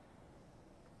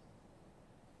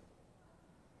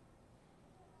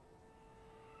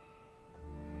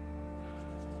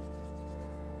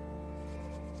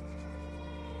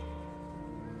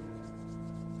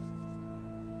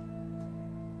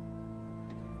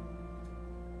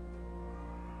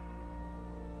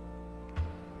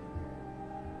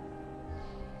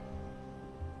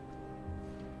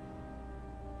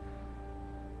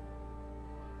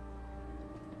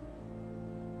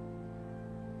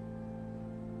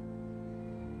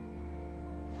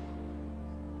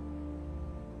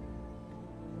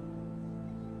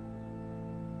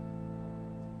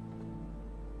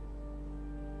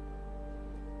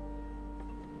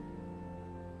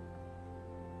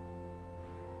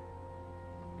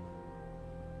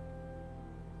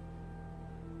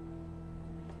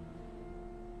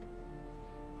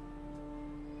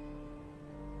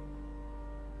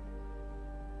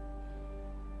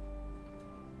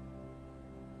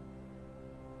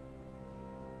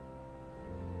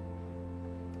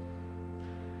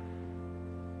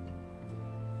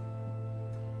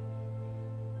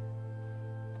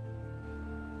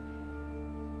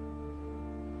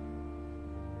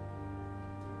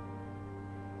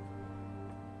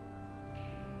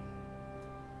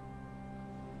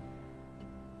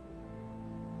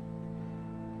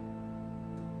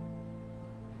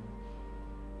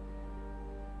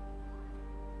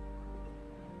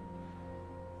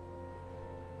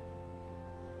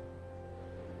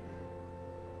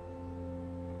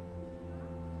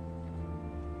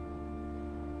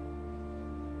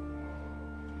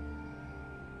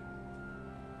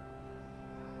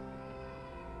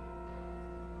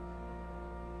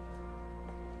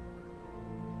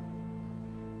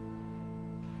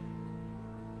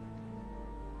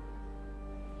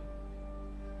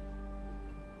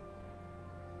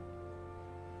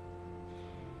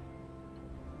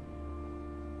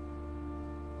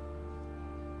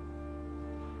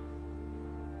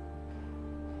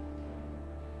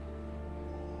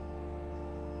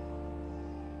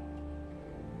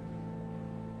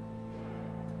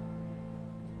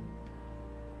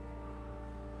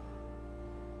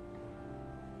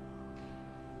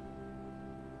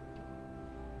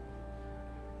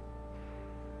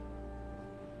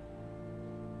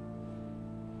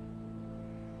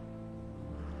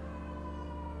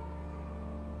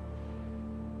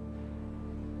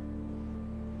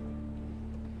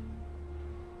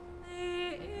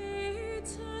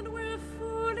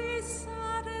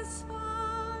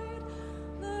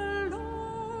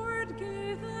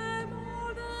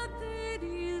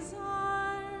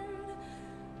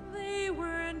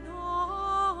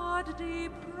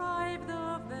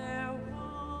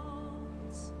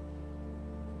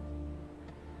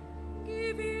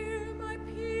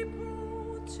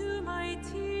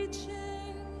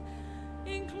 teaching.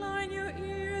 Incline your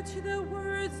ear to the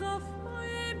words of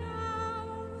my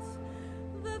mouth,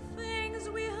 the things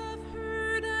we have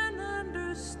heard and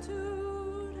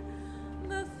understood,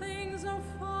 the things our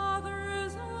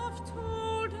fathers have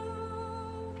told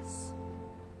us.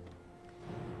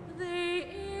 They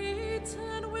ate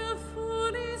and were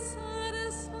fully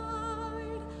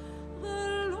satisfied.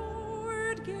 The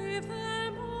Lord gave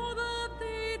them all that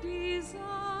they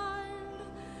desired.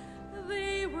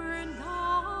 They were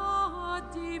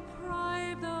not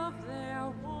deprived of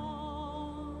their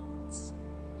wants.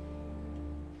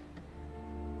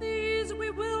 These we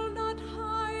will not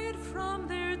hide from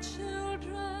their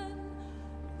children,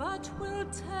 but will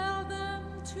tell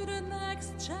them to the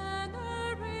next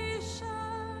generation.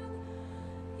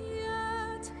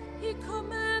 Yet he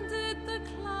commanded the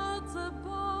clouds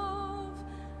above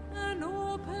and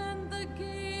opened the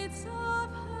gates of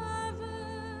heaven.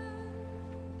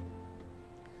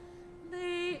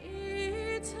 They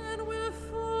ate and were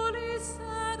fully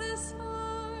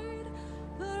satisfied.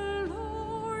 The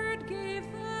Lord gave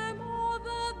them all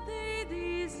that they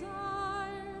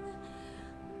desired.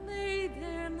 They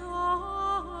were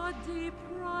not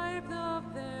deprived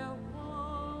of their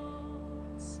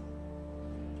wants.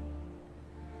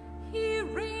 He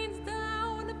rained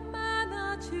down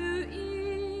manna to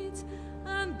eat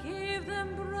and gave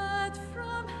them bread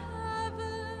from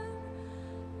heaven.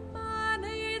 Man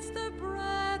ate the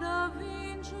bread of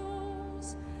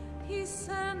angels. He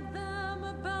sent them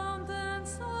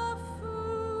abundance of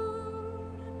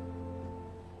food.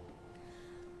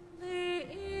 They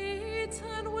ate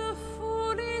and were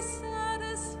fully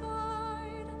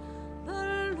satisfied.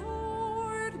 The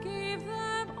Lord gave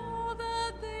them all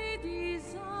that they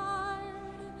desired.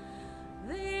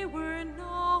 They were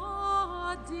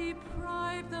not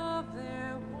deprived of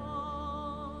their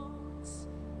wants.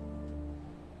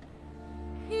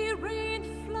 He rained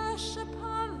flesh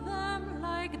upon them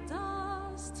like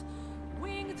dust,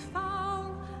 winged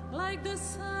fowl like the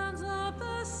sands of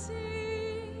the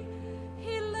sea.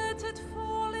 He let it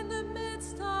fall in the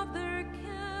midst of their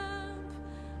camp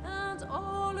and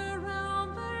all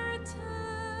around their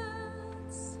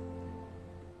tents.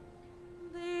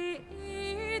 They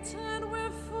ate and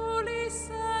were fully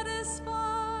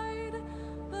satisfied.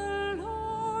 The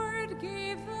Lord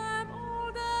gave them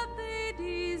all that they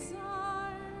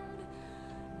desired.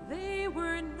 They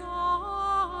were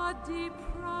not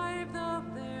deprived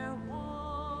of their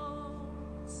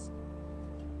wants.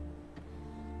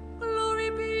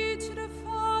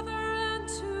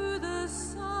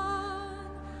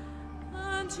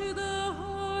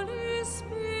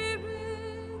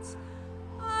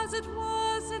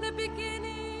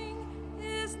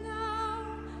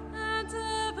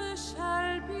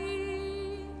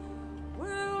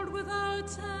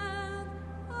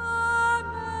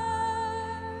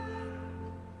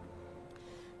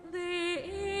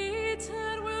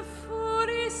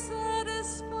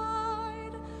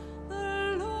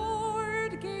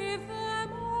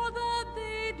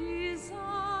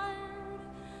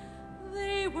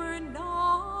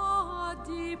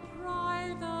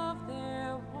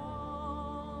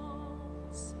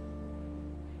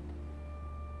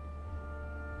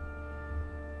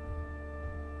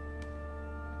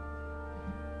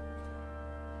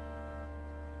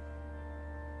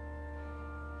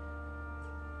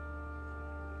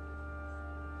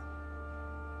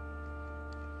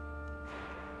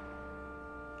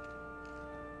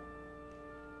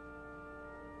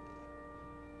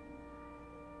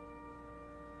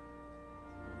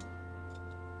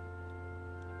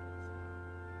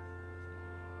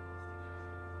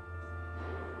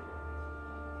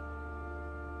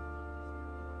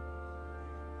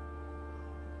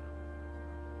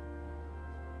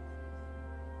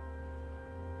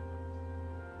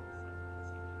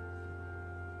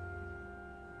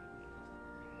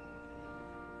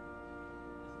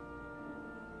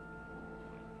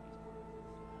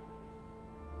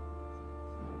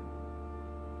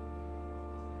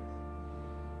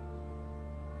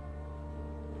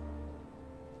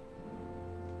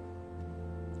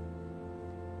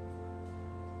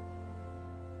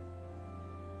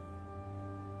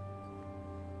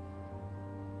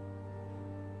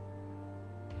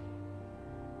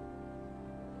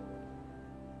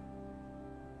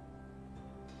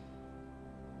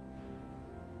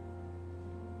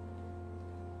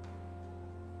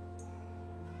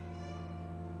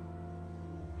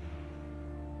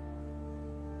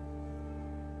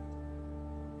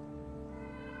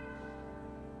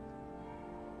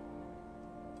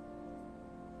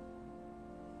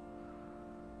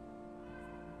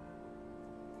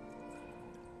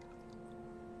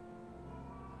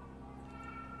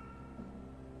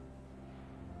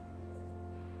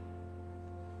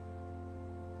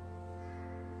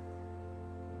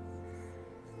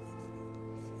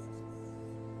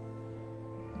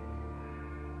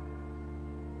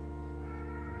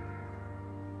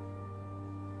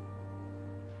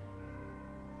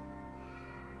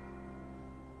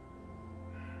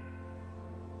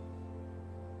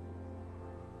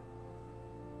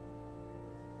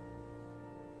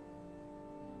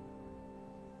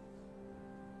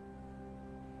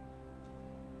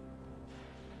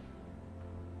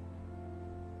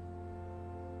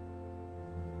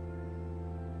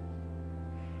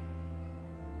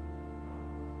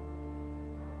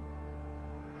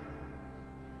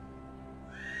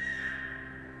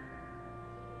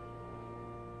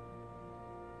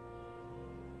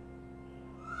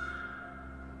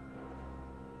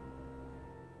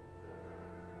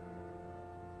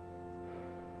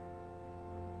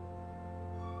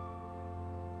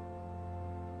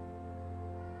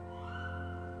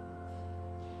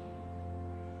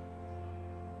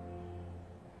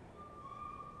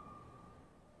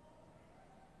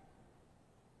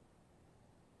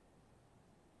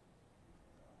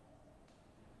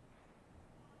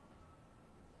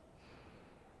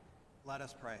 Let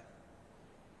us pray.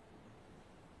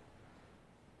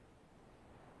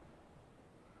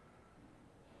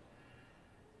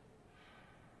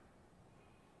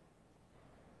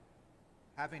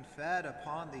 Having fed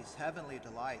upon these heavenly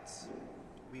delights,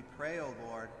 we pray, O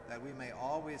Lord, that we may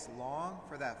always long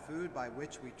for that food by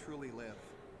which we truly live,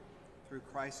 through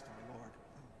Christ our Lord.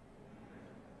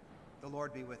 The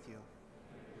Lord be with you.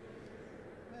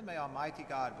 And may Almighty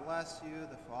God bless you,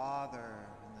 the Father,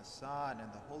 and the Son,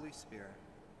 and the Holy Spirit.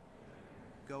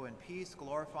 Go in peace,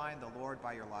 glorifying the Lord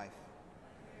by your life.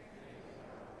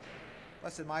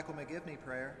 Blessed Michael McGivney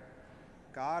prayer.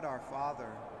 God our Father,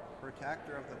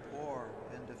 protector of the poor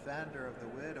and defender of the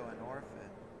widow and orphan,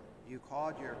 you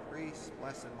called your priest,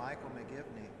 Blessed Michael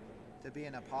McGivney, to be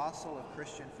an apostle of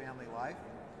Christian family life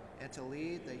and to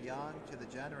lead the young to the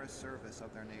generous service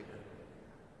of their neighbor.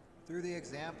 Through the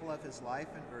example of his life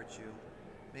and virtue,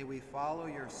 may we follow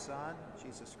your Son,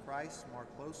 Jesus Christ, more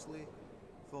closely,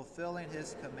 fulfilling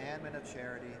his commandment of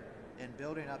charity and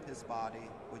building up his body,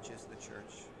 which is the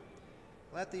church.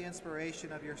 Let the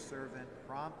inspiration of your servant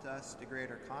prompt us to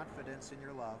greater confidence in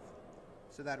your love,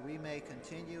 so that we may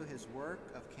continue his work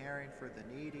of caring for the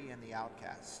needy and the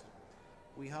outcast.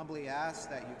 We humbly ask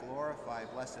that you glorify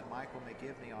Blessed Michael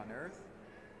McGivney on earth,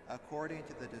 according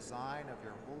to the design of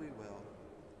your holy will.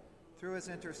 Through his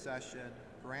intercession,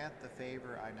 grant the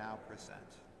favor I now present.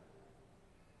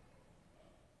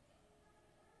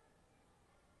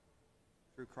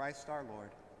 Through Christ our Lord.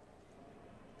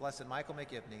 Blessed Michael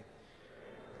McGivney.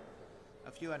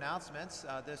 A few announcements.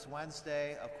 This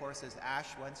Wednesday, of course, is Ash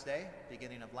Wednesday,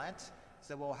 beginning of Lent.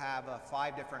 So we'll have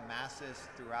 5 different masses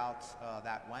throughout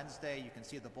that Wednesday. You can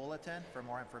see the bulletin for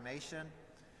more information.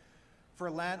 For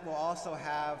Lent, we'll also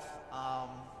have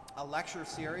a lecture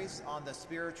series on the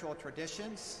spiritual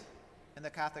traditions in the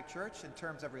Catholic Church in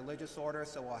terms of religious order.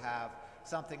 So we'll have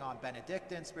something on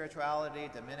Benedictine spirituality,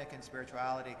 Dominican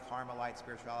spirituality, Carmelite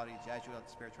spirituality, Jesuit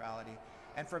spirituality.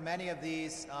 And for many of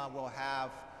these, we'll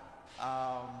have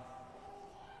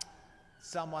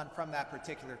someone from that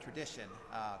particular tradition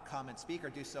come and speak or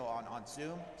do so on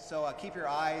Zoom. So keep your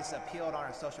eyes peeled on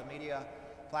our social media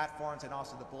platforms and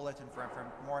also the bulletin for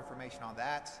more information on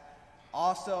that.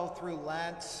 Also through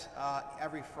Lent,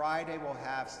 every Friday we'll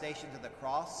have Stations of the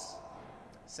Cross,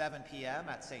 7 p.m.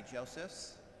 at St.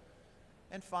 Joseph's.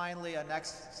 And finally,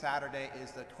 next Saturday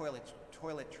is the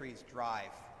Toiletries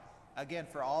Drive. Again,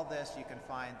 for all this, you can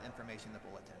find information in the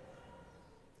bulletin.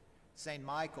 Saint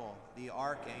Michael, the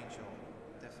Archangel,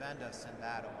 defend us in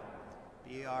battle.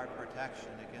 Be our protection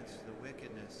against the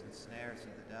wickedness and snares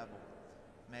of the devil.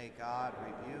 May God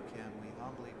rebuke him, we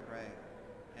humbly pray.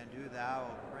 And do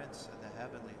thou, O Prince of the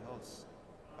heavenly hosts,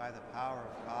 by the power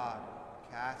of God,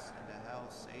 cast into hell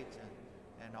Satan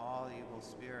and all evil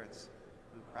spirits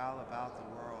who prowl about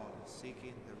the world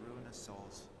seeking the ruin of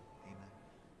souls.